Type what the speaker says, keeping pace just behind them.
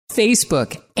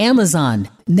Facebook, Amazon,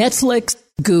 Netflix,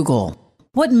 Google.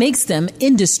 What makes them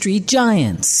industry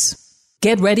giants?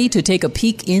 Get ready to take a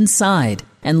peek inside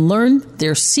and learn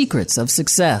their secrets of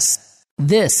success.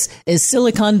 This is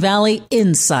Silicon Valley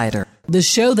Insider, the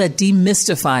show that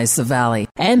demystifies the Valley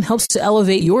and helps to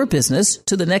elevate your business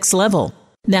to the next level.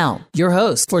 Now, your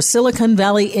host for Silicon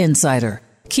Valley Insider,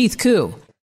 Keith Koo.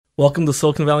 Welcome to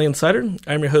Silicon Valley Insider.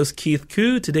 I'm your host, Keith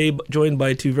Koo, today joined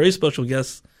by two very special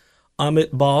guests,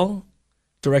 Amit Bal,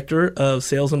 Director of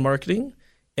Sales and Marketing,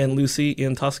 and Lucy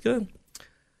Iantosca,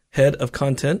 Head of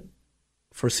Content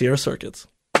for Sierra Circuits.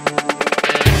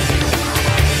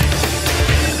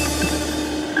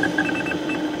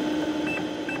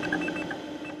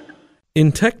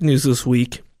 In tech news this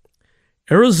week,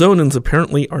 Arizonans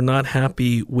apparently are not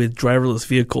happy with driverless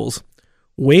vehicles.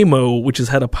 Waymo, which has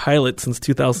had a pilot since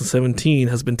 2017,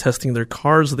 has been testing their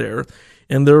cars there,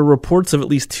 and there are reports of at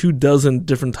least 24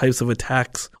 different types of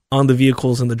attacks on the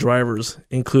vehicles and the drivers,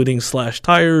 including slashed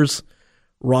tires,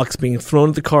 rocks being thrown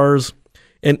at the cars,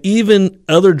 and even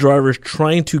other drivers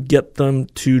trying to get them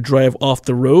to drive off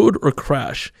the road or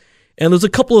crash. And there's a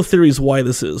couple of theories why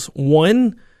this is.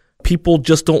 One, people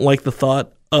just don't like the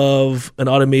thought of an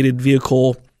automated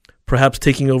vehicle perhaps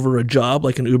taking over a job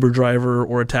like an Uber driver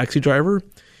or a taxi driver.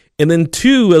 And then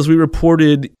two, as we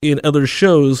reported in other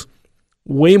shows,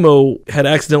 Waymo had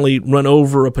accidentally run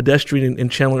over a pedestrian in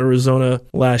Chandler, Arizona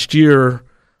last year,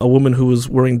 a woman who was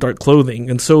wearing dark clothing.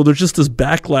 And so there's just this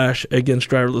backlash against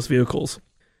driverless vehicles.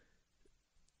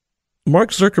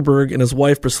 Mark Zuckerberg and his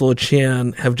wife Priscilla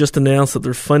Chan have just announced that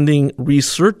they're funding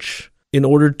research in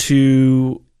order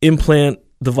to implant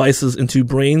devices into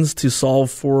brains to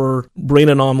solve for brain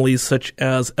anomalies such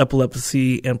as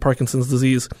epilepsy and Parkinson's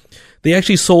disease. They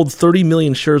actually sold 30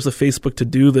 million shares of Facebook to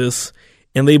do this,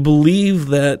 and they believe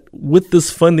that with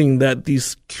this funding that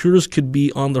these cures could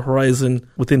be on the horizon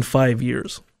within 5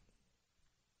 years.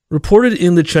 Reported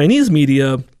in the Chinese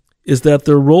media is that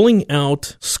they're rolling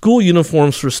out school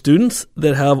uniforms for students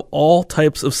that have all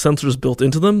types of sensors built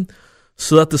into them,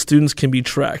 so that the students can be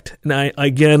tracked. And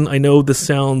I know this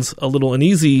sounds a little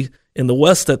uneasy in the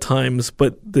West at times,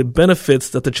 but the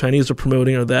benefits that the Chinese are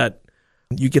promoting are that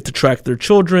you get to track their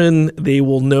children. They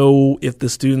will know if the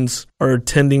students are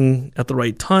attending at the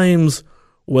right times,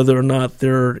 whether or not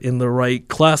they're in the right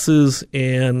classes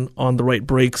and on the right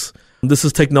breaks. This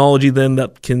is technology then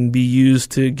that can be used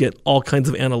to get all kinds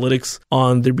of analytics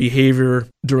on their behavior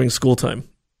during school time.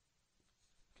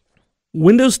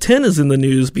 Windows 10 is in the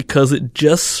news because it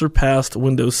just surpassed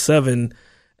Windows 7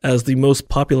 as the most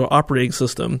popular operating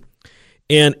system.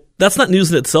 And that's not news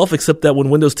in itself, except that when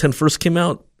Windows 10 first came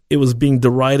out, it was being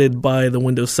derided by the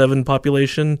Windows 7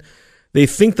 population. They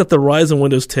think that the rise in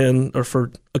Windows 10 are for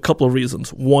a couple of reasons.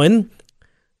 One,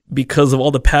 because of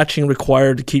all the patching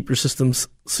required to keep your systems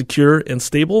secure and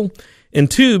stable.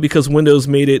 And two, because Windows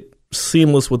made it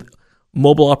seamless with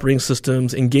mobile operating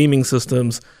systems and gaming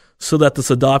systems, so that this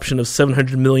adoption of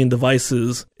 700 million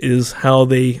devices is how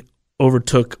they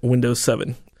overtook Windows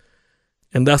 7.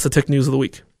 And that's the tech news of the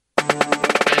week.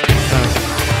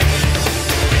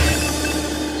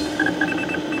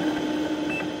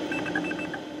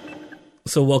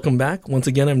 So welcome back. Once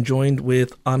again, I'm joined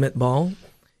with Amit Bal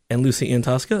and Lucy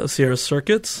Iantosca of Sierra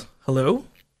Circuits. Hello.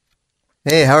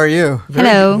 Hey, how are you?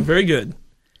 Hello. Very good.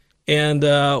 And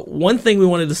one thing we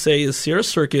wanted to say is Sierra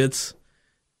Circuits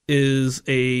is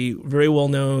a very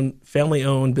well-known,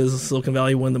 family-owned business in Silicon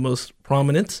Valley, one of the most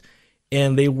prominent,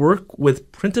 and they work with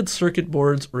printed circuit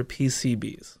boards or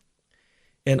PCBs.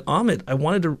 And Amit, I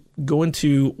wanted to go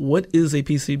into what is a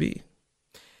PCB?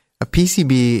 A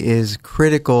PCB is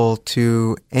critical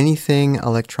to anything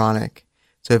electronic.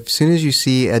 So as soon as you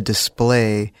see a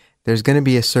display, there's going to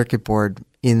be a circuit board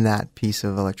in that piece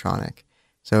of electronic.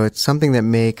 So it's something that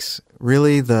makes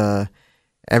really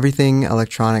everything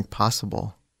electronic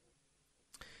possible.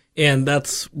 And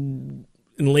that's, in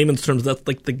layman's terms, that's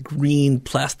like the green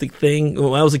plastic thing.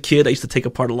 When I was a kid, I used to take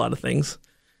apart a lot of things.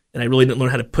 And I really didn't learn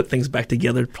how to put things back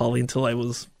together probably until I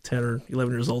was 10 or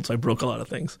 11 years old, so I broke a lot of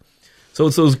things. So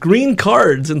it's those green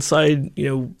cards inside,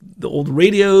 the old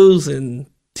radios and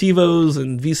TiVos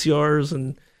and VCRs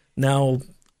and now...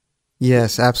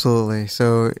 Yes, absolutely.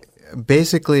 So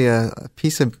basically a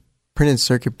piece of printed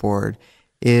circuit board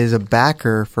is a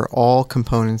backer for all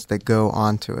components that go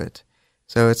onto it.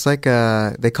 So it's like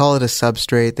they call it a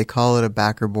substrate, they call it a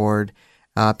backer board.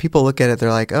 People look at it, they're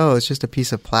like, oh, it's just a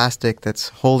piece of plastic that's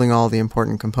holding all the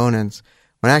important components,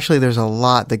 when actually there's a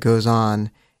lot that goes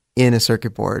on in a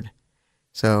circuit board.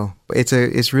 So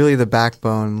it's really the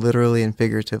backbone, literally and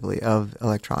figuratively, of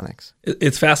electronics.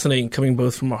 It's fascinating coming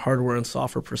both from a hardware and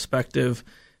software perspective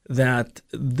that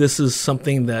this is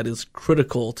something that is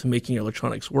critical to making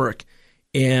electronics work.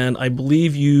 And I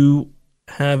believe you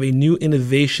have a new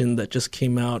innovation that just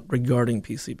came out regarding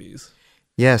PCBs.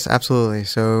 Yes, absolutely.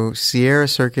 So Sierra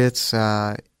Circuits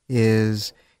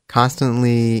is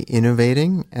constantly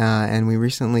innovating, and we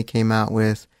recently came out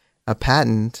with a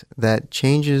patent that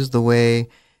changes the way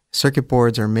circuit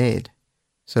boards are made.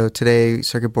 So today,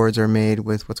 circuit boards are made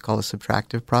with what's called a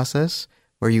subtractive process,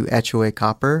 where you etch away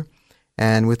copper.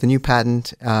 And with the new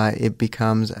patent, it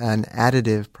becomes an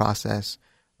additive process,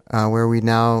 where we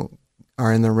now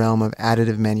are in the realm of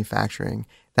additive manufacturing.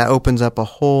 That opens up a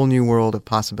whole new world of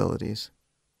possibilities.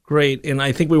 Great. And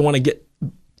I think we want to get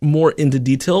more into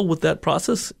detail with that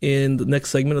process in the next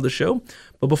segment of the show.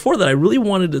 But before that, I really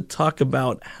wanted to talk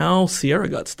about how Sierra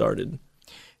got started.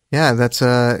 Yeah, that's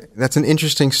an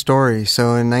interesting story.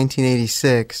 So in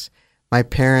 1986, my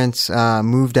parents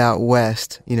moved out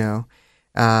west,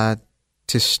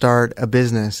 to start a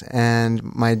business. And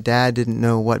my dad didn't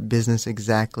know what business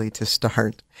exactly to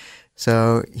start.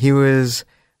 So he was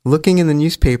looking in the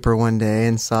newspaper one day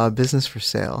and saw a business for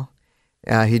sale.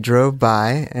 He drove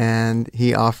by and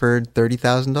he offered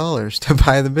 $30,000 to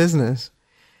buy the business.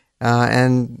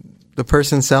 And the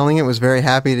person selling it was very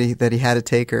happy that he had a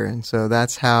taker. And so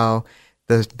that's how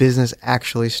the business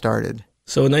actually started.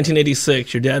 So in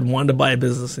 1986, your dad wanted to buy a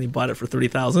business and he bought it for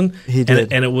 $30,000. He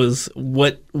did. And it was,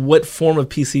 what form of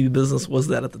PCB business was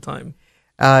that at the time?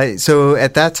 So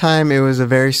at that time, it was a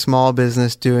very small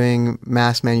business doing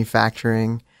mass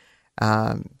manufacturing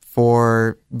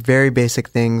for very basic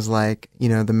things like,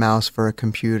 the mouse for a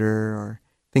computer or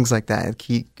things like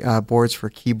that, boards for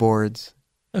keyboards.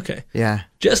 Okay. Yeah.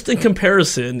 Just in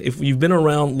comparison, if you've been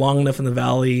around long enough in the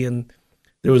Valley, and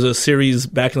there was a series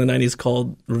back in the 90s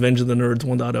called Revenge of the Nerds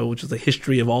 1.0, which is the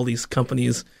history of all these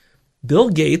companies. Bill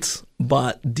Gates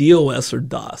bought DOS or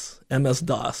DOS,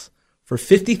 MS-DOS, for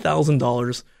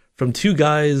 $50,000 from two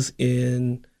guys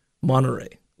in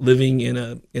Monterey living in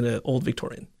a old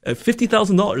Victorian.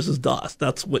 $50,000 is DOS.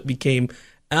 That's what became,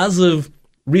 as of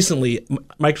recently,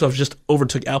 Microsoft just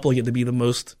overtook Apple again to be the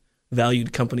most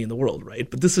valued company in the world, right?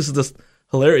 But this is just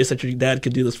hilarious that your dad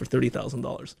could do this for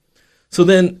 $30,000. So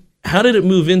then, how did it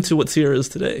move into what Sierra is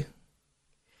today?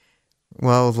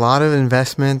 Well, a lot of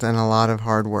investment and a lot of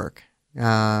hard work.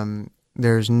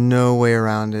 There's no way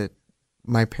around it.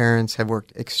 My parents have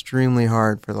worked extremely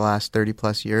hard for the last 30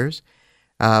 plus years,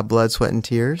 blood, sweat, and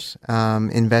tears,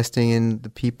 investing in the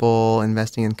people,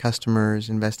 investing in customers,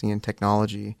 investing in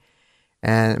technology.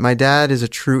 And my dad is a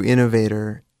true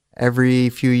innovator. Every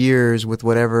few years, with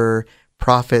whatever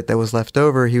profit that was left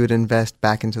over, he would invest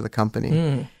back into the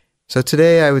company. So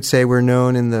today, I would say we're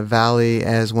known in the Valley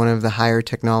as one of the higher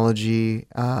technology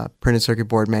printed circuit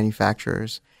board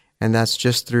manufacturers. And that's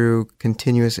just through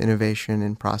continuous innovation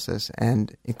in process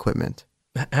and equipment.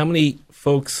 How many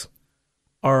folks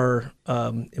are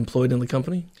employed in the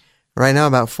company? Right now,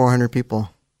 about 400 people.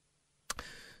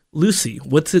 Lucy,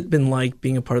 what's it been like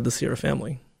being a part of the Sierra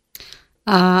family?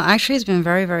 Actually, it's been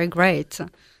very, very great.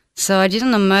 So I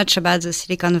didn't know much about the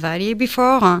Silicon Valley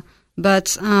before,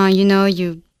 but,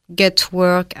 you get to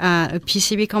work at a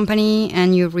PCB company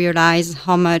and you realize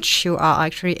how much you are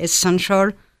actually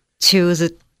essential to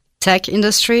the tech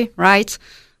industry, right?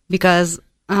 Because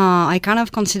I kind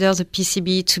of consider the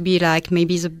PCB to be like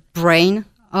maybe the brain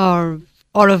of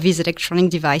all of these electronic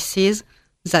devices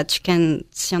that you can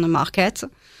see on the market.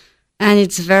 And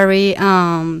it's very,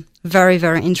 very,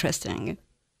 very interesting.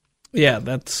 Yeah,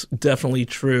 that's definitely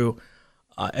true.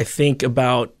 I think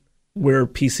about where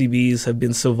PCBs have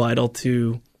been so vital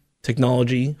to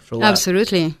technology for life.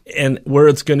 Absolutely. And where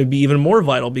it's going to be even more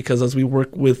vital, because as we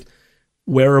work with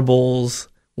wearables,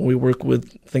 when we work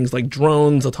with things like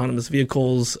drones, autonomous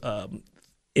vehicles, and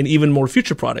even more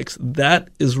future products, that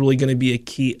is really going to be a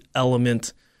key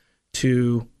element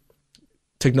to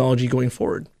technology going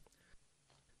forward.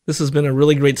 This has been a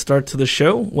really great start to the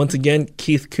show. Once again,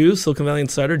 Keith Koo, Silicon Valley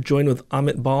Insider, joined with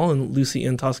Amit Bal and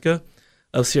Lucy Tosca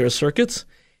of Sierra Circuits.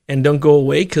 And don't go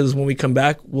away, because when we come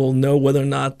back, we'll know whether or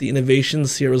not the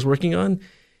innovations Sierra is working on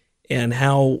and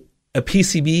how a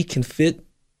PCB can fit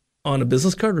on a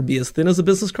business card or be as thin as a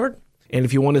business card. And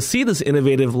if you want to see this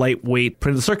innovative, lightweight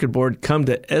printed circuit board, come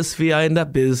to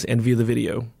svin.biz and view the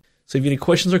video. So if you have any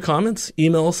questions or comments,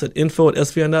 email us at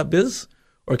info@svin.biz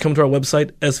or come to our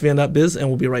website, svin.biz, and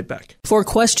we'll be right back. For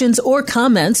questions or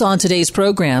comments on today's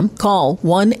program, call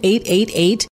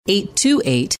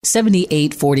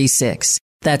 1-888-828-7846.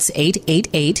 That's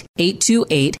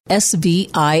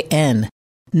 888-828-SVIN.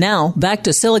 Now, back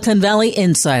to Silicon Valley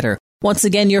Insider. Once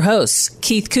again, your host,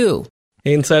 Keith Koo.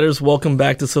 Hey, Insiders. Welcome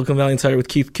back to Silicon Valley Insider with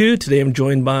Keith Koo. Today I'm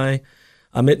joined by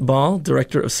Amit Bal,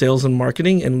 Director of Sales and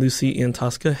Marketing, and Lucy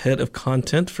Antosca, Head of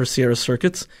Content for Sierra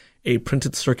Circuits, a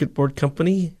printed circuit board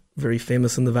company very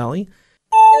famous in the Valley.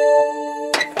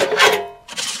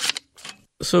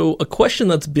 So a question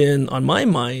that's been on my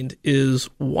mind is,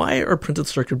 why are printed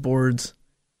circuit boards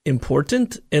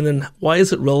important? And then why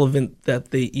is it relevant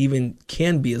that they even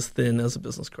can be as thin as a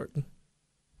business card?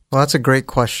 Well, that's a great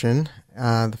question.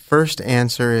 The first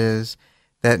answer is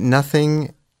that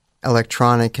nothing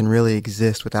electronic can really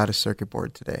exist without a circuit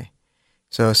board today.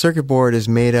 So a circuit board is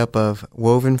made up of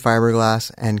woven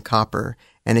fiberglass and copper,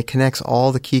 and it connects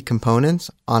all the key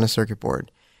components on a circuit board.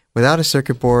 Without a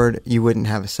circuit board, you wouldn't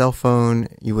have a cell phone,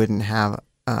 you wouldn't have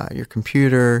your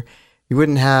computer, you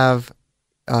wouldn't have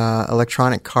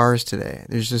electronic cars today.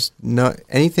 There's just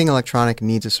anything electronic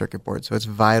needs a circuit board, so it's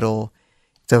vital.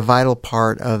 It's a vital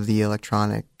part of the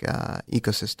electronic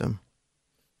ecosystem.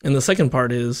 And the second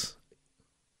part is,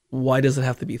 why does it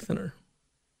have to be thinner?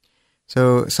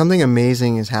 So something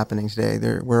amazing is happening today.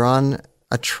 We're on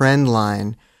a trend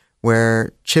line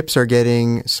where chips are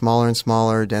getting smaller and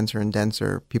smaller, denser and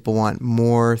denser. People want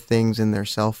more things in their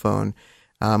cell phone,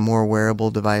 more wearable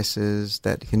devices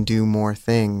that can do more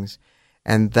things.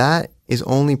 And that is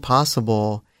only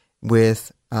possible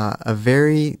with a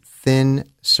very thin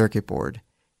circuit board.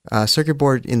 Circuit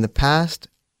board in the past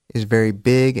is very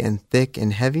big and thick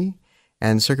and heavy,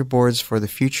 and circuit boards for the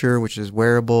future, which is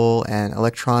wearable and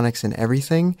electronics and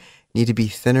everything, need to be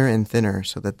thinner and thinner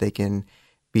so that they can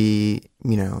be,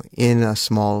 in a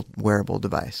small wearable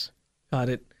device. Got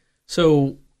it.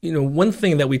 So, one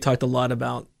thing that we talked a lot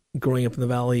about growing up in the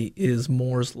Valley is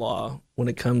Moore's Law when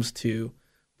it comes to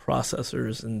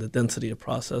processors and the density of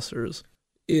processors.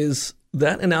 Is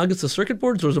that analogous to circuit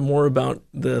boards, or is it more about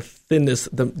the thinness,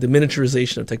 the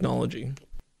miniaturization of technology?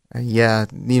 Yeah,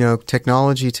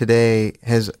 technology today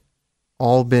has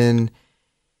all been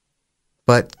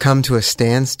but come to a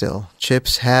standstill.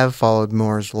 Chips have followed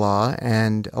Moore's Law,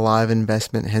 and a lot of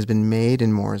investment has been made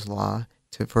in Moore's Law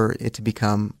for it to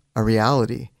become a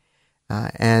reality.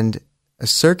 And a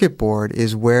circuit board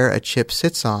is where a chip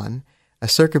sits on. A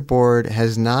circuit board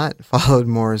has not followed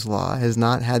Moore's Law, has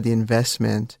not had the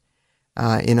investment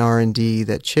in R&D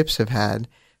that chips have had.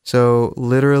 So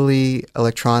literally,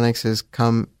 electronics has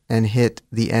come and hit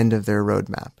the end of their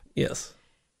roadmap. Yes.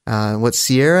 What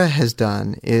Sierra has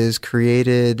done is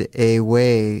created a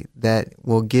way that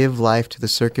will give life to the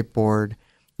circuit board,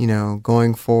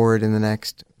 going forward in the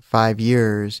next 5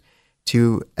 years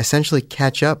to essentially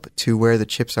catch up to where the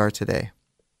chips are today.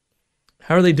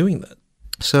 How are they doing that?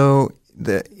 So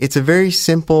it's a very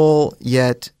simple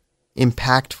yet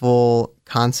impactful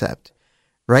concept.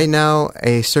 Right now,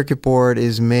 a circuit board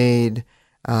is made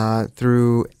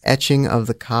through etching of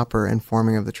the copper and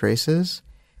forming of the traces.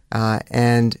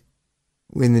 And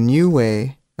in the new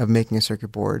way of making a circuit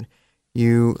board,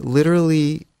 you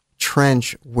literally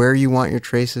trench where you want your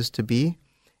traces to be,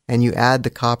 and you add the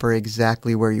copper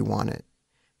exactly where you want it.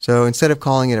 So instead of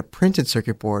calling it a printed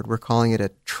circuit board, we're calling it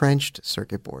a trenched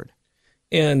circuit board.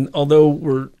 And although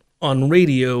we're on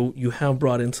radio, you have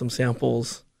brought in some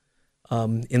samples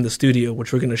in the studio,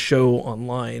 which we're going to show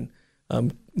online.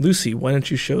 Lucy, why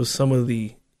don't you show some of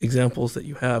the examples that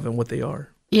you have and what they are?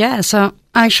 Yeah, so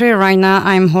actually right now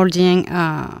I'm holding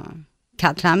a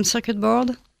CATLAM circuit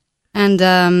board.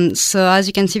 And so as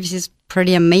you can see, this is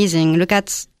pretty amazing. Look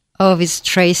at how these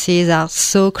traces are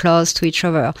so close to each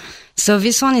other. So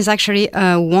this one is actually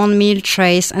a 1 mil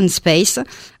trace and space, or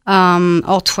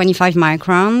 25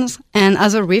 microns. And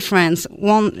as a reference,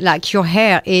 your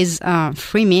hair is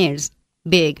 3 mils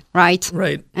big, right?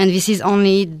 Right. And this is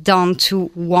only down to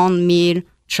 1 mil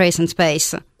trace and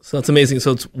space. So that's amazing.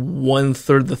 So it's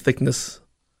 1/3 the thickness.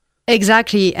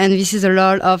 Exactly. And this is a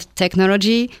lot of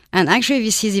technology. And actually,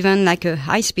 this is even like a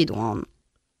high-speed one.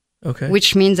 Okay.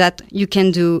 Which means that you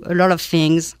can do a lot of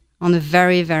things on a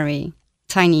very, very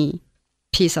tiny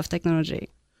piece of technology.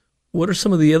 What are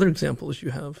some of the other examples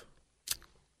you have?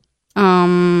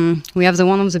 We have the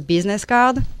one of the business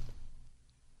card.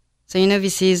 So,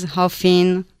 this is how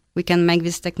thin we can make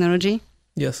this technology.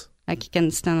 Yes. Like you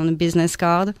can stand on a business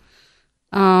card.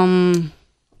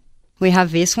 We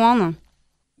have this one.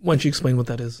 Why don't you explain what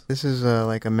that is? This is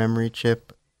like a memory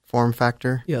chip form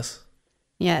factor. Yes.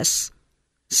 Yes.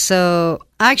 So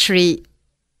actually,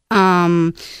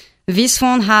 this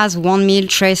one has 1 mil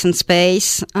trace and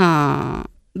space,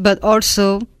 but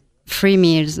also 3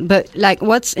 mils. But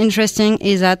what's interesting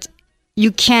is that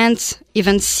you can't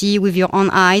even see with your own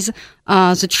eyes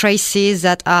the traces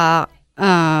that are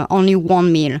only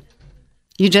 1 mil.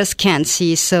 You just can't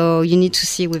see, so you need to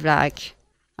see with I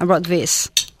brought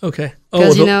this. Okay.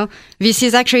 Because, this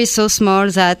is actually so small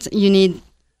that you need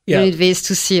Yeah. You need this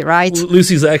to see, right?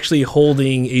 Lucy's actually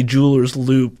holding a jeweler's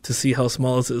loop to see how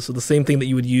small this is. So the same thing that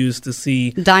you would use to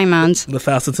see diamonds, the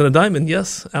facets in a diamond.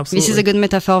 Yes, absolutely. This is a good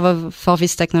metaphor for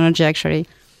this technology, actually.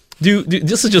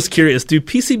 This is just curious. Do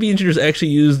PCB engineers actually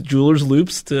use jeweler's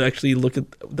loops to actually look at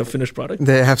the finished product?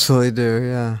 They absolutely do,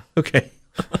 yeah. Okay.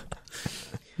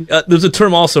 There's a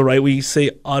term also, right? We say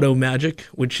auto magic,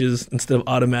 which is instead of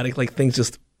automatic, like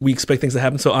we expect things to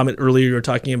happen. So Amit, earlier you were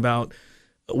talking about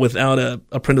without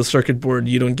a printed circuit board,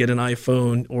 you don't get an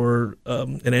iPhone or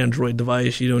an Android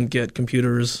device. You don't get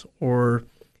computers or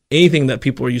anything that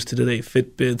people are used to today,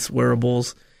 Fitbits,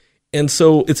 wearables. And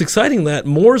so it's exciting that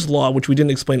Moore's law, which we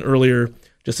didn't explain earlier,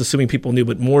 just assuming people knew,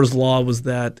 but Moore's law was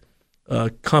that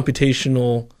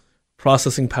computational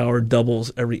processing power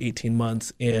doubles every 18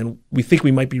 months. And we think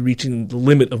we might be reaching the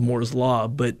limit of Moore's law,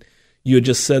 but you had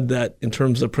just said that in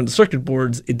terms of printed circuit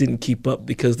boards, it didn't keep up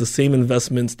because the same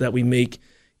investments that we make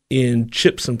in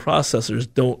chips and processors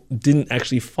didn't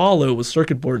actually follow with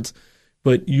circuit boards,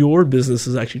 but your business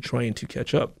is actually trying to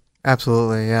catch up.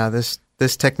 Absolutely, yeah. This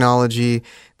technology,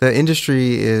 the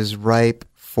industry is ripe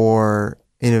for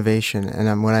innovation,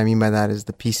 and what I mean by that is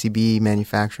the PCB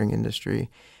manufacturing industry.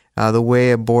 The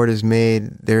way a board is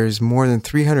made, there's more than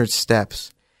 300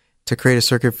 steps to create a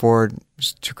circuit board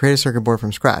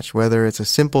from scratch, whether it's a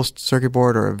simple circuit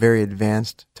board or a very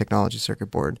advanced technology circuit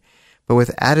board. But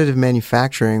with additive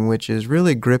manufacturing, which is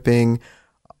really gripping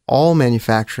all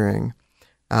manufacturing,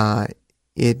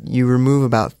 you remove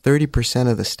about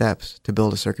 30% of the steps to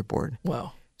build a circuit board.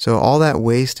 Wow. So all that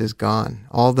waste is gone.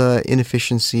 All the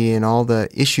inefficiency and all the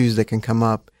issues that can come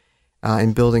up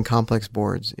in building complex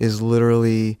boards is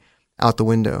literally out the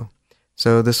window.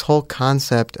 So this whole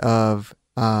concept of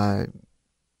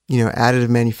additive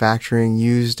manufacturing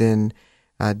used in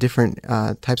different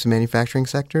types of manufacturing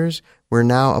sectors, we're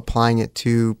now applying it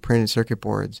to printed circuit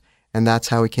boards. And that's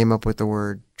how we came up with the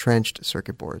word trenched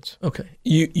circuit boards. Okay.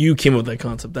 You came up with that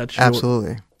concept. That's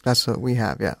Absolutely. That's what we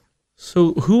have, yeah.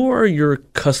 So who are your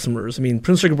customers? I mean,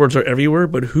 printed circuit boards are everywhere,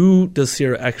 but who does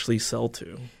Sierra actually sell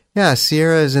to? Yeah,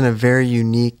 Sierra is in a very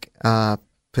unique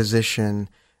position.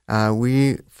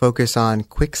 We focus on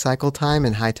quick cycle time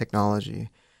and high technology.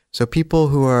 So people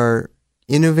who are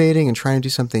innovating and trying to do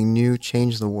something new,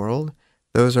 change the world,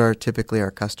 those are typically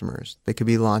our customers. They could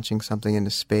be launching something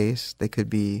into space. They could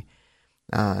be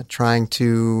trying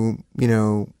to,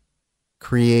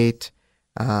 create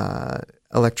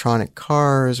electronic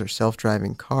cars or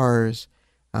self-driving cars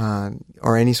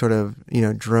or any sort of,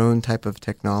 drone type of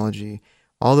technology.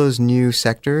 All those new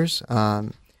sectors,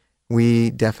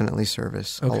 we definitely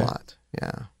service a lot.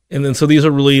 Yeah. And then so these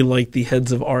are really like the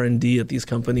heads of R&D at these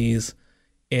companies.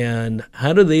 And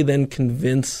how do they then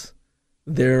convince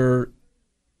their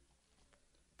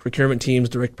procurement teams,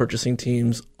 direct purchasing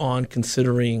teams on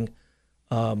considering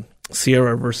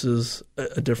Sierra versus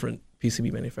a different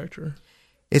PCB manufacturer?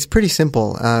 It's pretty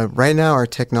simple. Right now, our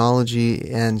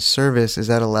technology and service is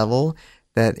at a level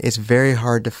that it's very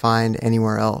hard to find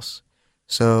anywhere else.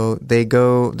 So they'll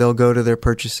go to their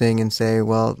purchasing and say,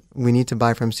 well, we need to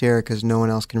buy from Sierra because no one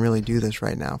else can really do this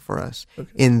right now for us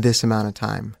in this amount of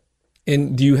time.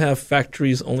 And do you have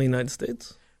factories only in the United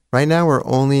States? Right now, we're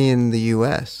only in the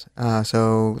U.S.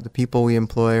 So the people we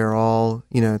employ are all,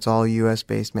 it's all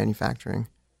U.S.-based manufacturing.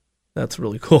 That's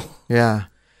really cool. Yeah.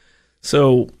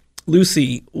 So,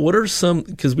 Lucy, what are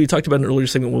because we talked about in an earlier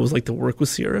segment what it was like to work with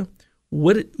Sierra.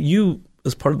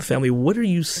 As part of the family, what are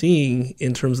you seeing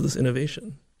in terms of this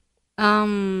innovation?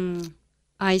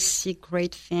 I see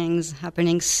great things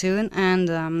happening soon.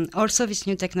 And also this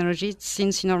new technology,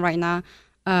 since, right now,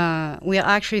 we are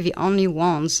actually the only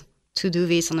ones to do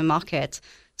this on the market.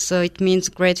 So it means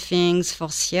great things for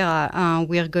Sierra.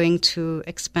 We are going to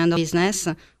expand our business.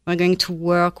 We're going to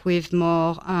work with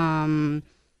more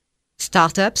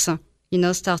startups,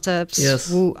 startups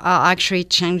who are actually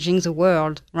changing the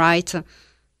world, right?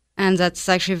 And that's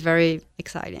actually very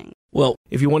exciting. Well,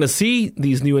 if you want to see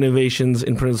these new innovations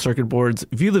in printed circuit boards,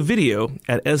 view the video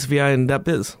at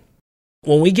svin.biz.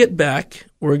 When we get back,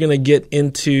 we're going to get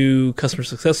into customer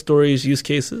success stories, use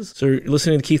cases. So you're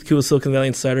listening to Keith Koo of Silicon Valley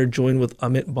Insider, joined with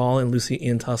Amit Ball and Lucy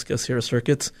Ian-Tosca of Sierra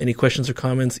Circuits. Any questions or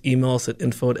comments, email us at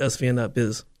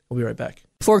info@svn.biz. We'll be right back.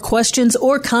 For questions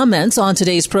or comments on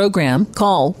today's program,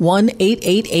 call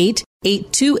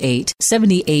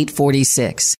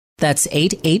 1-888-828-7846. That's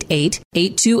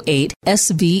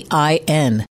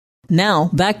 888-828-SVIN. Now,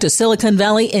 back to Silicon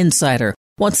Valley Insider.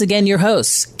 Once again, your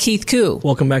host, Keith Koo.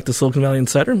 Welcome back to Silicon Valley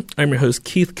Insider. I'm your host,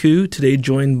 Keith Koo, today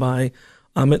joined by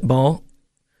Amit Ball,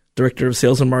 Director of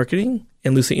Sales and Marketing,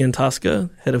 and Lucy Ian-Tosca,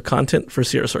 Head of Content for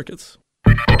Sierra Circuits.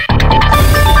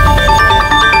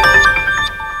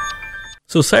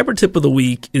 So cyber tip of the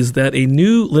week is that a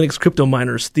new Linux crypto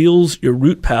miner steals your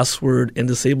root password and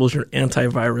disables your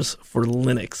antivirus for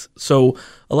Linux. So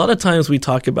a lot of times we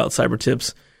talk about cyber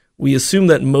tips, we assume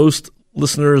that most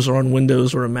listeners are on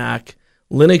Windows or a Mac.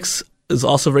 Linux is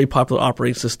also a very popular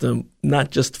operating system, not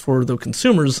just for the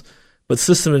consumers, but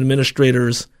system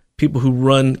administrators, people who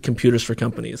run computers for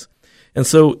companies. And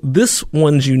so this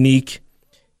one's unique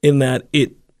in that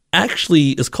it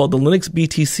actually is called the Linux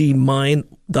BTC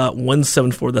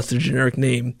Mine.174. That's the generic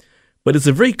name. But it's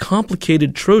a very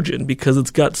complicated Trojan because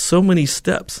it's got so many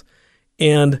steps.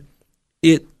 And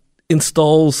it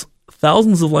installs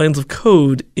thousands of lines of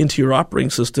code into your operating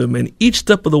system. And each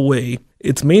step of the way,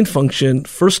 its main function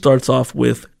first starts off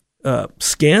with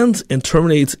scans and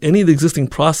terminates any of the existing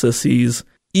processes.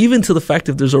 Even to the fact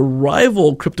if there's a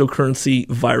rival cryptocurrency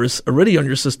virus already on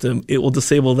your system, it will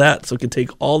disable that so it can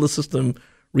take all the system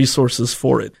resources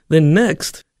for it. Then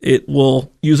next, it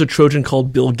will use a Trojan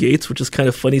called Bill Gates, which is kind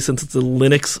of funny since it's a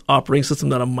Linux operating system,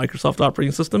 not a Microsoft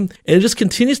operating system. And it just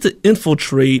continues to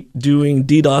infiltrate doing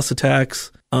DDoS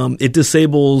attacks. It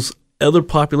disables other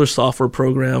popular software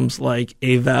programs like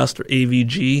Avast or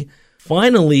AVG.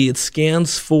 Finally, it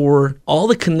scans for all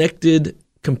the connected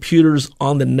computers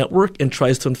on the network and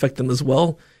tries to infect them as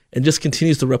well, and just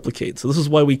continues to replicate. So this is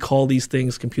why we call these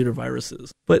things computer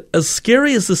viruses. But as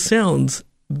scary as this sounds,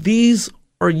 these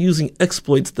are using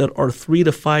exploits that are 3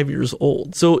 to 5 years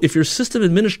old. So if your system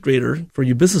administrator, for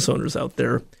you business owners out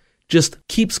there, just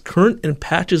keeps current and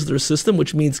patches their system,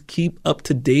 which means keep up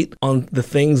to date on the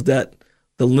things that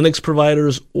the Linux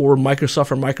providers or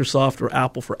Microsoft or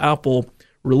Apple for Apple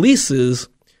releases,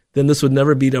 then this would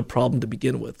never be a problem to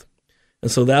begin with.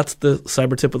 And so that's the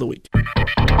cyber tip of the week.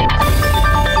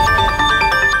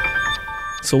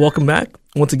 So welcome back.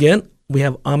 Once again, we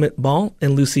have Amit Bal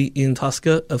and Lucy Ian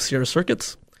Tosca of Sierra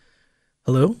Circuits.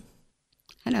 Hello.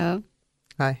 Hello.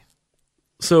 Hi.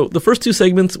 So the first two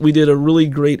segments, we did a really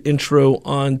great intro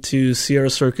onto Sierra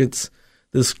Circuits,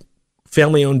 this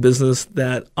family-owned business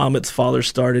that Amit's father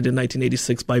started in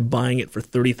 1986 by buying it for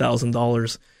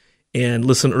 $30,000. And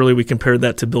listen, earlier we compared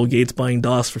that to Bill Gates buying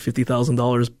DOS for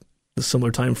 $50,000, a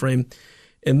similar time frame.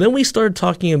 And then we started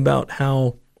talking about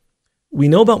how we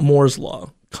know about Moore's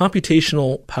law.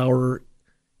 Computational power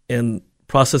and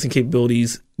processing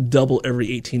capabilities double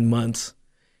every 18 months,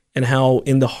 and how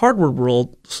in the hardware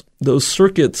world, those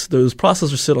circuits, those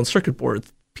processors sit on circuit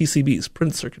boards, PCBs,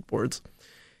 printed circuit boards,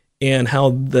 and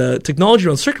how the technology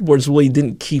around circuit boards really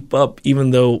didn't keep up,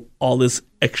 even though all this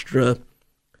extra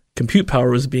compute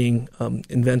power was being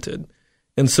invented.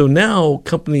 And so now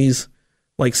companies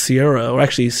like Sierra, or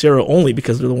actually Sierra only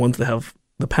because they're the ones that have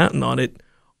the patent on it,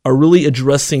 are really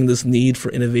addressing this need for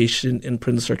innovation in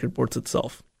printed circuit boards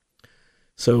itself.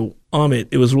 So, Amit,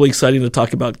 it was really exciting to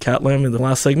talk about CATLAM in the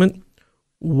last segment.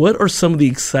 What are some of the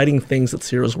exciting things that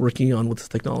Sierra is working on with this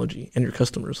technology and your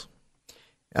customers?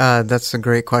 That's a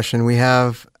great question. We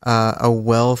have a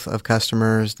wealth of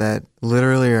customers that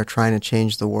literally are trying to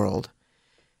change the world.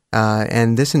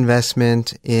 And this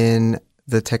investment in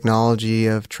the technology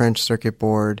of trench circuit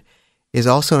board is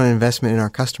also an investment in our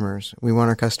customers. We want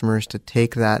our customers to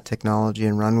take that technology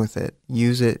and run with it,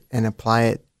 use it and apply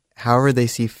it however they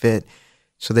see fit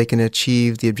so they can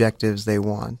achieve the objectives they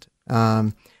want.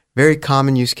 Very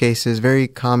common use cases, very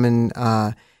common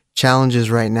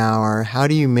challenges right now are how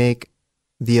do you make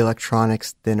the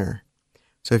electronics thinner?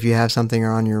 So if you have something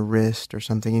on your wrist or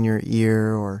something in your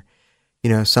ear or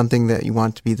something that you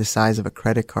want to be the size of a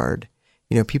credit card,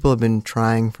 people have been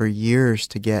trying for years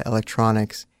to get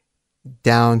electronics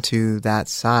down to that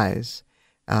size,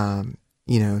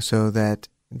 so that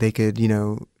they could,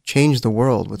 change the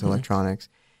world with electronics.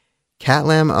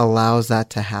 CATLAM allows that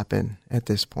to happen at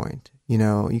this point.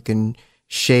 You can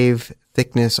shave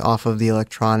thickness off of the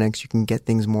electronics. You can get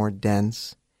things more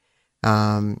dense.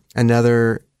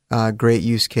 Another great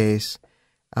use case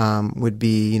would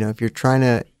be, if you're trying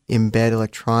to embed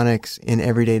electronics in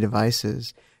everyday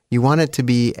devices, you want it to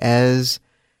be as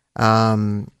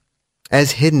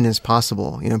hidden as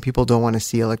possible. People don't want to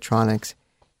see electronics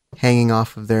hanging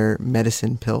off of their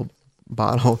medicine pill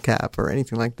bottle cap or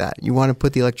anything like that. You want to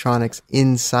put the electronics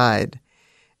inside.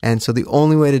 And so the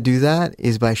only way to do that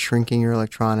is by shrinking your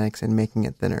electronics and making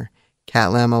it thinner.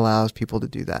 CATLAM allows people to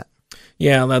do that.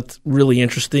 Yeah, that's really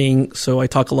interesting. So I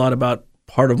talk a lot about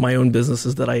part of my own business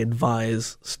is that I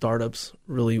advise startups,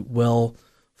 really well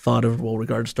thought of,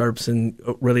 well-regarded startups, and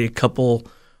really a couple.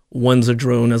 One's a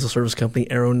drone as a service company,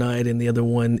 Aeronide, and the other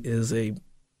one is a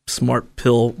smart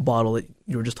pill bottle that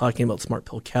you were just talking about, smart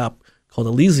pill cap, called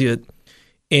Elysiate.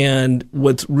 And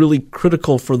what's really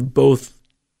critical for both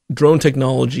drone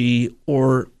technology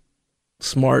or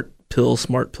smart pill,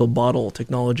 smart pill bottle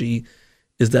technology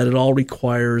is that it all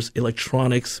requires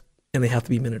electronics and they have to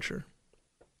be miniature.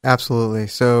 Absolutely.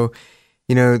 So,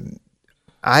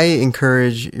 I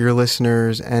encourage your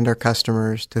listeners and our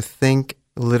customers to think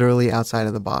literally outside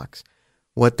of the box.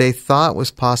 What they thought was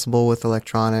possible with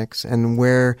electronics and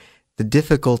where the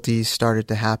difficulties started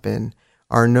to happen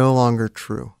are no longer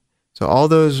true. So all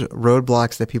those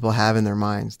roadblocks that people have in their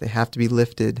minds, they have to be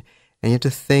lifted, and you have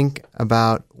to think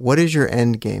about what is your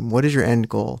end game? What is your end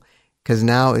goal? Because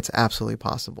now it's absolutely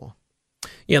possible.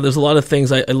 Yeah, there's a lot of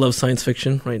things. I love science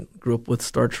fiction, right? Grew up with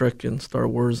Star Trek and Star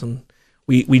Wars, and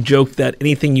we joked that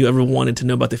anything you ever wanted to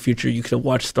know about the future, you could have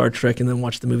watched Star Trek and then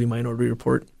watched the movie Minority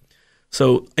Report.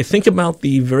 So I think about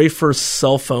the very first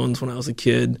cell phones when I was a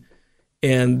kid,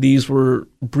 and these were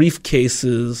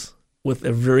briefcases with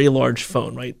a very large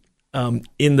phone, right,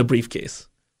 in the briefcase.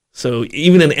 So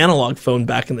even an analog phone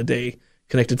back in the day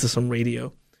connected to some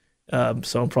radio.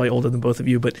 So I'm probably older than both of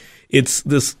you, but it's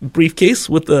this briefcase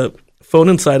with the phone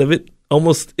inside of it,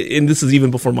 almost, and this is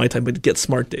even before my time, but Get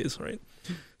Smart days, right?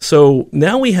 So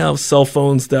now we have cell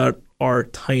phones that are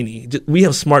tiny. We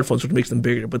have smartphones, which makes them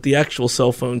bigger, but the actual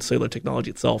cell phone cellular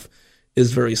technology itself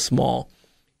is very small.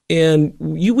 And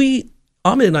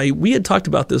Ahmed and I, we had talked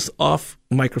about this off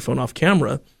microphone, off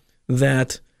camera,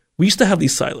 that we used to have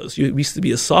these silos. We used to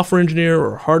be a software engineer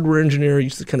or a hardware engineer. You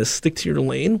used to kind of stick to your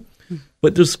lane.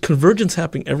 But there's convergence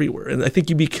happening everywhere. And I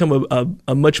think you become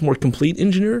a much more complete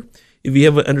engineer if you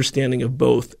have an understanding of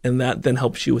both, and that then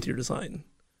helps you with your design.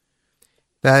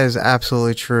 That is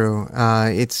absolutely true.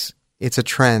 It's a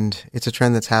trend. It's a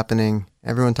trend that's happening.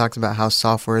 Everyone talks about how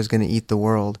software is going to eat the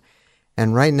world.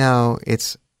 And right now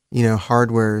it's,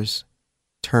 hardware's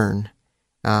turn.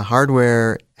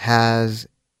 Hardware has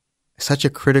such a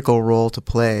critical role to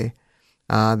play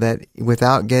that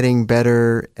without getting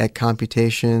better at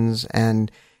computations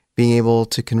and being able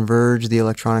to converge the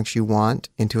electronics you want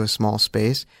into a small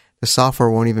space, the software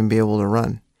won't even be able to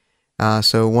run.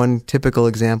 So one typical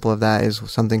example of that is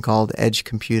something called edge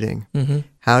computing. Mm-hmm.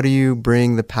 How do you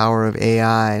bring the power of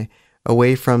AI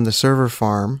away from the server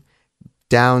farm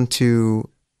down to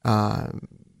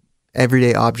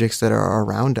everyday objects that are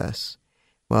around us?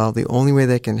 Well, the only way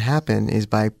that can happen is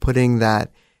by putting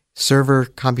that server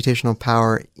computational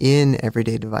power in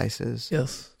everyday devices.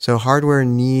 Yes. So hardware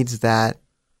needs that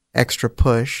extra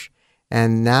push,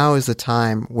 and now is the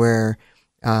time where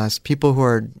people who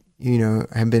are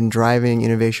have been driving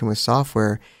innovation with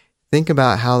software, think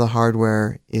about how the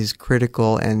hardware is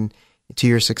critical and to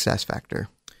your success factor.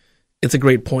 It's a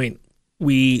great point.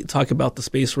 We talk about the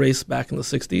space race back in the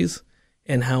 60s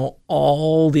and how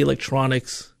all the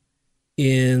electronics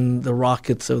in the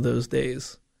rockets of those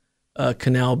days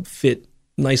can now fit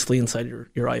nicely inside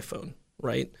your iPhone,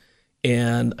 right?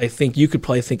 And I think you could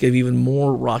probably think of even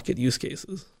more rocket use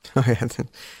cases. Oh, yeah.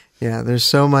 Yeah, there's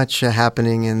so much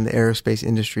happening in the aerospace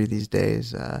industry these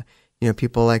days.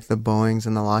 People like the Boeings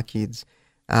and the Lockheeds,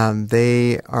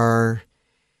 they are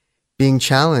being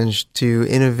challenged to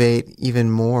innovate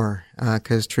even more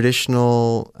because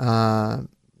traditional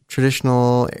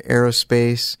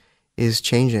aerospace is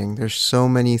changing. There's so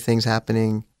many things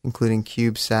happening, including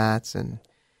CubeSats and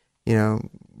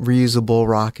reusable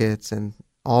rockets, and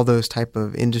all those type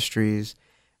of industries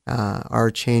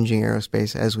are changing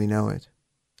aerospace as we know it.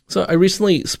 So I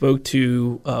recently spoke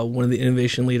to one of the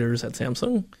innovation leaders at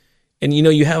Samsung, and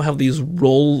you have these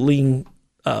rolling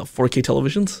 4K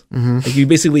televisions. Mm-hmm. Like you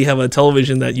basically have a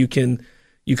television that you can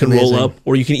roll up,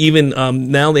 or you can even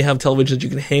now they have televisions you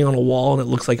can hang on a wall and it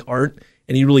looks like art,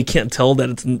 and you really can't tell that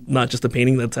it's not just a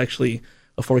painting, that's actually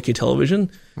a 4K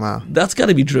television. Wow, that's got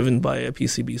to be driven by a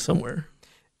PCB somewhere.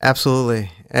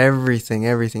 Absolutely, everything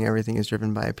is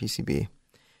driven by a PCB.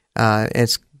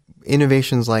 It's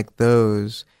innovations like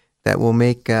those that will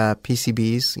make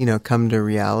PCBs, come to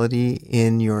reality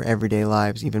in your everyday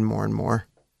lives even more and more.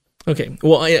 Okay.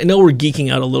 Well, I know we're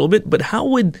geeking out a little bit, but how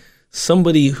would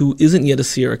somebody who isn't yet a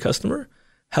Sierra customer,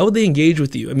 how would they engage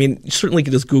with you? I mean, you certainly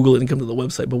could just Google it and come to the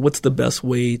website, but what's the best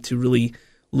way to really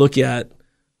look at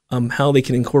how they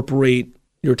can incorporate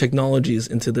your technologies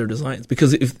into their designs?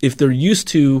 Because if they're used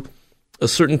to a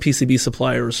certain PCB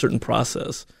supplier or a certain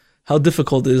process, how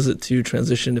difficult is it to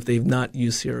transition if they've not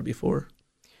used Sierra before?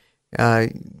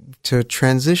 To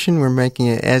transition, we're making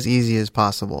it as easy as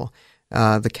possible.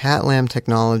 The CATLAM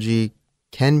technology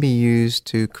can be used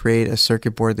to create a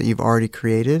circuit board that you've already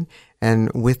created,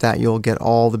 and with that, you'll get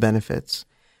all the benefits.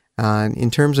 In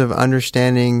terms of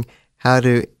understanding how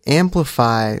to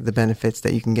amplify the benefits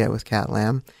that you can get with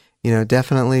CATLAM,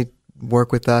 definitely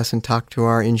work with us and talk to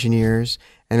our engineers,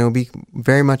 and it'll be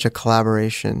very much a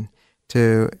collaboration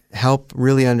to help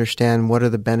really understand what are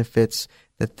the benefits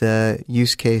that the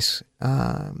use case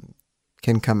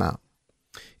can come out.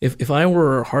 If I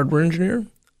were a hardware engineer,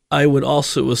 I would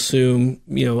also assume,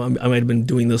 I might have been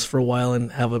doing this for a while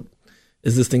and have a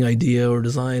existing idea or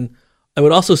design. I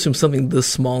would also assume something this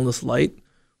small and this light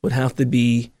would have to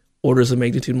be orders of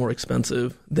magnitude more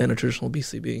expensive than a traditional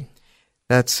PCB.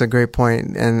 That's a great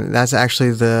point, and that's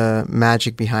actually the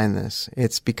magic behind this.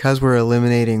 It's because we're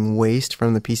eliminating waste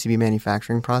from the PCB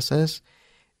manufacturing process,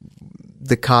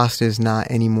 the cost is not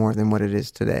any more than what it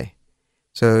is today.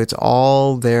 So it's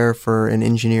all there for an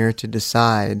engineer to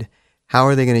decide how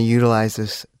are they going to utilize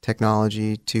this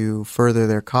technology to further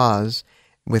their cause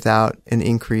without an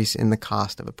increase in the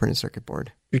cost of a printed circuit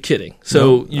board. You're kidding.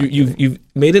 So you've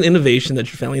made an innovation that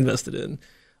your family invested in.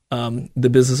 The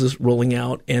business is rolling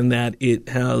out, and that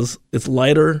it's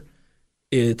lighter,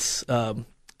 it's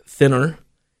thinner,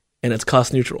 and it's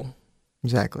cost neutral.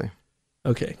 Exactly.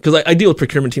 Okay, because I deal with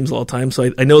procurement teams all the time,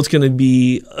 so I know it's going to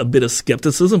be a bit of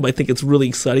skepticism, but I think it's really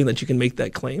exciting that you can make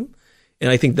that claim.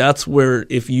 And I think that's where,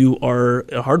 if you are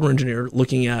a hardware engineer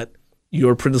looking at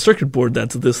your printed circuit board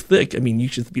that's this thick, you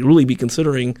should really be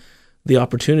considering the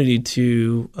opportunity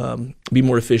to be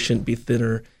more efficient, be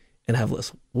thinner, and have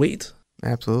less weight.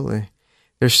 Absolutely.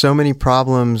 There's so many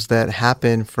problems that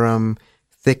happen from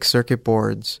thick circuit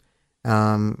boards.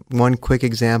 One quick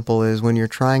example is when you're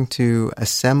trying to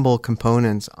assemble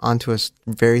components onto a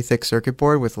very thick circuit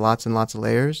board with lots and lots of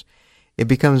layers, it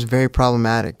becomes very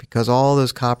problematic because all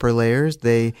those copper layers,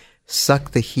 they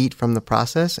suck the heat from the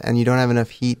process, and you don't have enough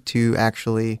heat to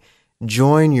actually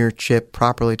join your chip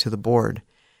properly to the board.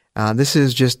 This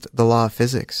is just the law of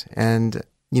physics. And,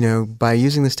 by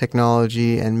using this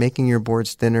technology and making your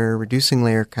boards thinner, reducing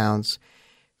layer counts,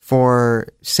 for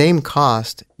same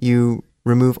cost, you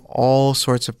remove all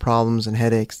sorts of problems and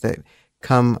headaches that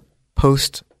come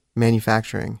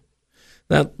post-manufacturing.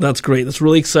 That's great. That's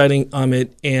really exciting,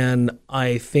 Amit. And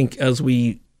I think as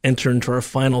we enter into our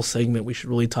final segment, we should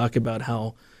really talk about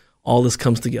how all this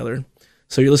comes together.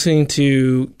 So you're listening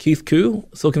to Keith Koo,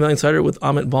 Silicon Valley Insider, with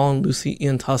Amit Ball and Lucy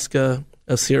Ian Tosca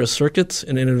of Sierra Circuits,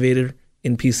 an innovator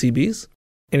in PCBs.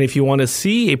 And if you want to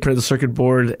see a printed circuit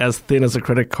board as thin as a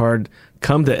credit card,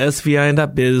 come to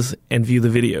svin.biz and view the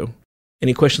video.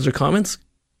 Any questions or comments?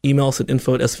 Email us at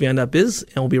info@svin.biz,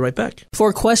 and we'll be right back.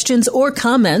 For questions or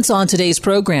comments on today's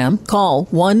program, call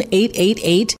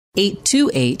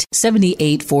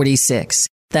 1-888-828-7846.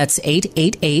 That's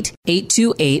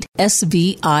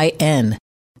 888-828-SVIN.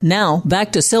 Now,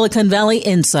 back to Silicon Valley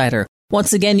Insider.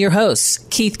 Once again, your host,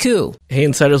 Keith Koo. Hey,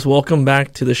 Insiders, welcome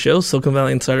back to the show. Silicon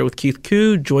Valley Insider with Keith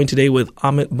Koo, joined today with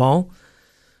Amit Ball,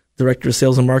 Director of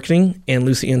Sales and Marketing, and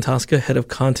Lucy Ian Tosca, Head of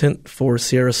Content for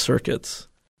Sierra Circuits.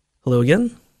 Hello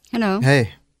again. Hello.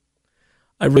 Hey.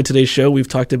 I read today's show. We've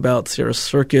talked about Sierra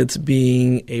Circuits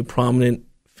being a prominent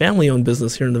family-owned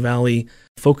business here in the Valley,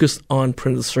 focused on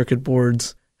printed circuit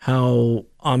boards, how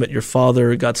Amit, your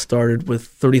father, got started with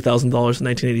 $30,000 in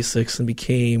 1986 and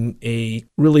became a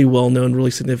really well-known,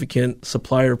 really significant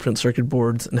supplier of printed circuit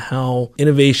boards, and how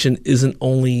innovation isn't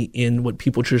only in what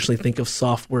people traditionally think of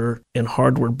software and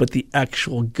hardware, but the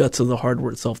actual guts of the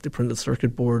hardware itself, the printed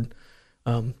circuit board.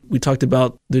 We talked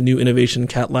about the new innovation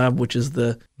CATLAM, which is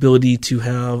the ability to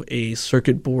have a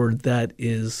circuit board that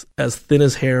is as thin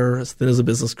as hair, as thin as a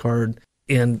business card.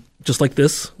 And just like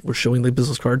this, we're showing the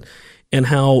business card, and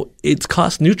how it's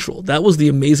cost neutral. That was the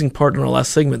amazing part in our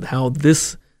last segment, how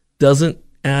this doesn't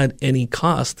add any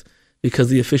cost because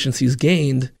the efficiency is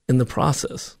gained in the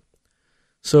process.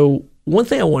 So one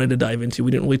thing I wanted to dive into,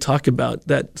 we didn't really talk about,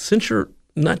 that since you're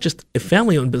not just a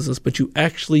family-owned business, but you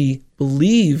actually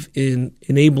believe in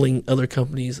enabling other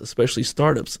companies, especially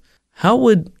startups, how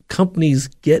would companies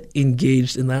get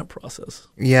engaged in that process?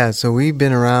 Yeah, so we've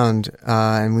been around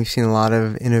and we've seen a lot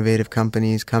of innovative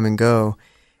companies come and go.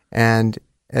 And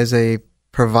as a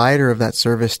provider of that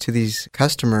service to these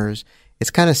customers, it's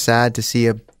kind of sad to see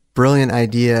a brilliant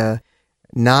idea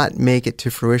not make it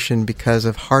to fruition because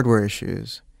of hardware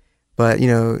issues. But,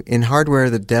 in hardware,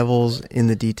 the devil's in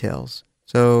the details.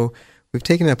 So we've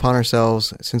taken it upon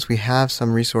ourselves, since we have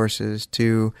some resources,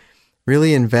 to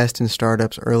really invest in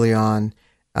startups early on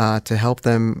to help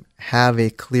them have a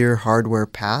clear hardware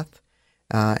path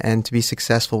and to be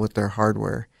successful with their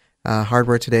hardware.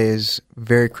 Hardware today is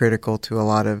very critical to a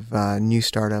lot of new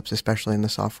startups, especially in the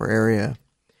software area.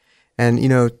 And,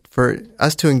 for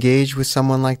us to engage with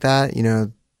someone like that,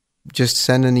 just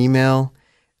send an email.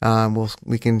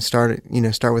 We can start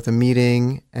with a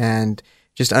meeting and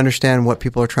just understand what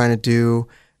people are trying to do,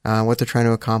 what they're trying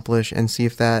to accomplish, and see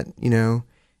if that,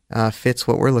 fits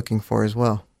what we're looking for as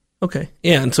well. Okay.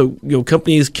 Yeah. And so,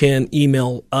 companies can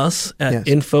email us at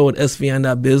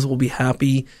info@svn.biz. We'll be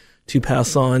happy to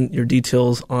pass on your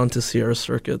details on to Sierra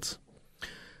Circuits.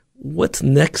 What's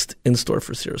next in store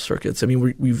for Sierra Circuits? I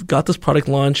mean, we've got this product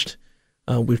launched.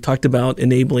 We've talked about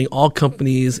enabling all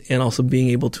companies and also being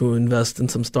able to invest in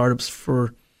some startups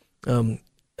for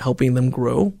helping them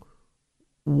grow.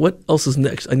 What else is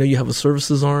next? I know you have a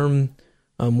services arm.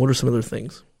 What are some other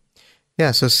things?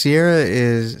 Yeah, so Sierra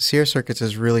Circuits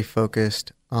is really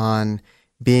focused on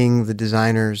being the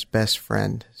designer's best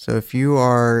friend. So if you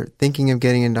are thinking of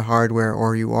getting into hardware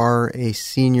or you are a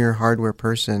senior hardware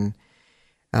person,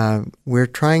 we're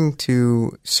trying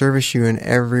to service you in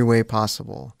every way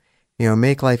possible.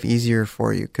 Make life easier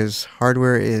for you because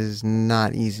hardware is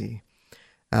not easy.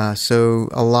 So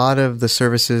a lot of the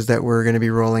services that we're going to be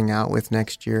rolling out with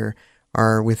next year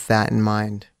are with that in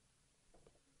mind.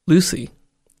 Lucy,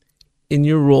 in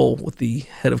your role with the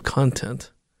head of content,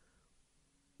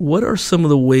 what are some of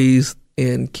the ways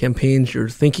and campaigns you're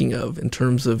thinking of in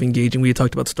terms of engaging? We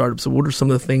talked about startups. So what are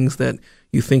some of the things that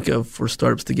you think of for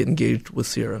startups to get engaged with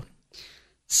Sierra?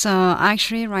 So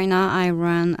actually right now I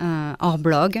run our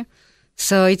blog.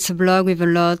 So it's a blog with a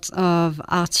lot of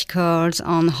articles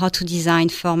on how to design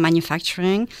for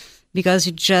manufacturing, because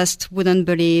you just wouldn't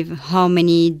believe how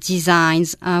many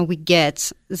designs we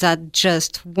get that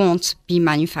just won't be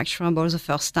manufacturable the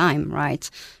first time, right?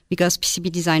 Because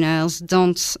PCB designers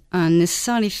don't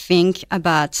necessarily think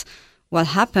about what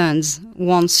happens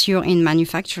once you're in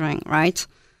manufacturing, right?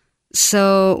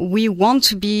 So we want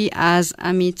to be, as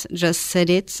Amit just said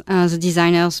it, the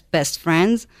designer's best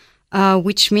friends,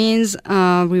 which means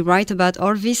we write about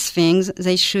all these things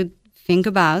they should think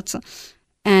about.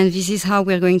 And this is how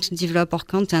we're going to develop our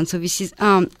content. So this is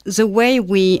the way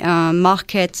we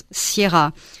market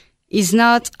Sierra is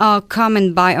not come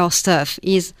and buy our stuff.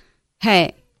 Is,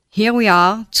 hey, here we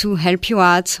are to help you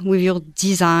out with your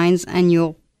designs and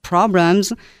your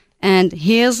problems. And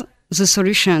here's the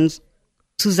solutions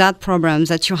to that problem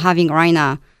that you're having right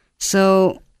now.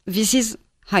 So this is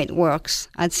how it works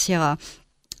at Sierra.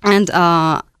 And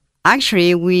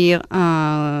actually, we're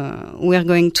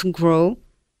going to grow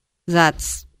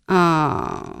that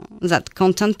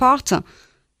content part.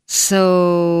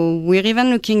 So we're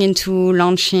even looking into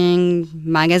launching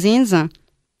magazines, and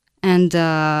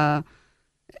so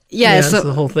that's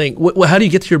the whole thing. How do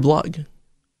you get to your blog?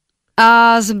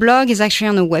 The blog is actually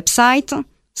on a website.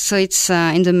 So it's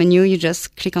in the menu, you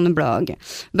just click on the blog.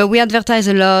 But we advertise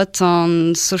a lot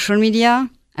on social media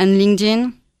and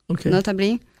LinkedIn,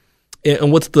 notably.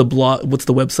 And what's the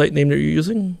website name that you're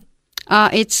using?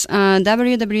 It's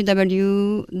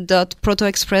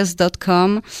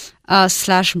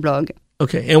www.protoexpress.com/blog.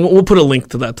 Okay, and we'll put a link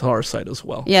to that to our site as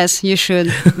well. Yes, you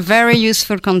should. Very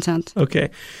useful content.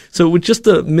 Okay, so with just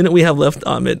a minute we have left,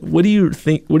 Amit, what do you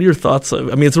think? What are your thoughts? I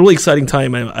mean, it's a really exciting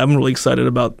time. I'm really excited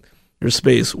about your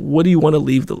space. What do you want to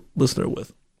leave the listener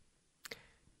with?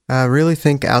 Really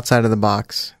think outside of the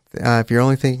box. If you're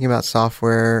only thinking about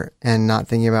software and not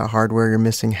thinking about hardware, you're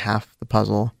missing half the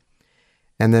puzzle.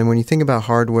 And then when you think about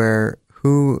hardware,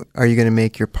 who are you going to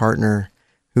make your partner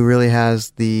who really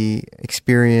has the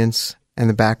experience and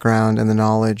the background and the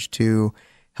knowledge to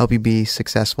help you be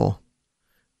successful?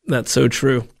 That's so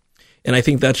true. And I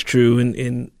think that's true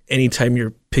in any time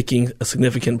you're picking a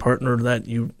significant partner that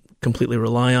you completely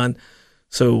rely on.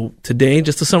 So today,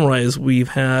 just to summarize, we've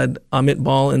had Amit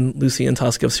Ball and Lucy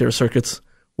Antosca of Sierra Circuits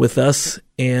with us,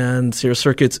 and Sierra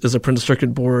Circuits is a printed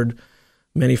circuit board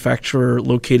manufacturer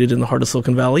located in the heart of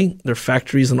Silicon Valley. Their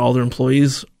factories and all their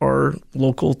employees are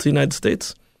local to the United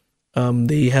States.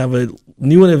 They have a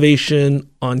new innovation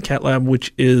on CATLAM,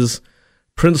 which is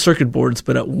printed circuit boards,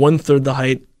 but at 1/3 the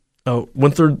height,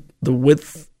 1/3 the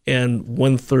width, and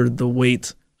 1/3 the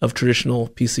weight of traditional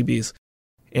PCBs.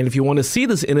 And if you want to see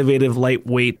this innovative,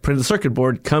 lightweight printed circuit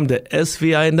board, come to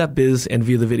svin.biz and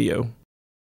view the video.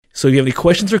 So if you have any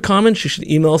questions or comments, you should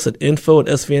email us at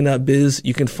info@svn.biz.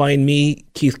 You can find me,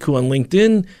 Keith Koo, on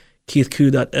LinkedIn,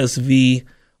 keithkoo.sv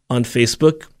on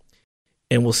Facebook,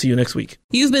 and we'll see you next week.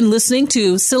 You've been listening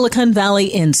to Silicon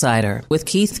Valley Insider with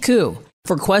Keith Koo.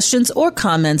 For questions or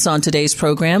comments on today's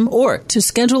program, or to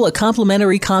schedule a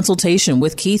complimentary consultation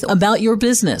with Keith about your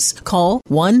business, call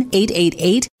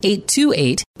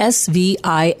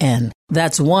 1-888-828-SVIN.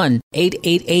 That's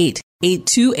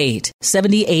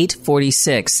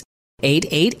 1-888-828-7846.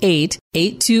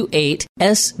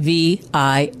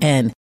 888-828-SVIN.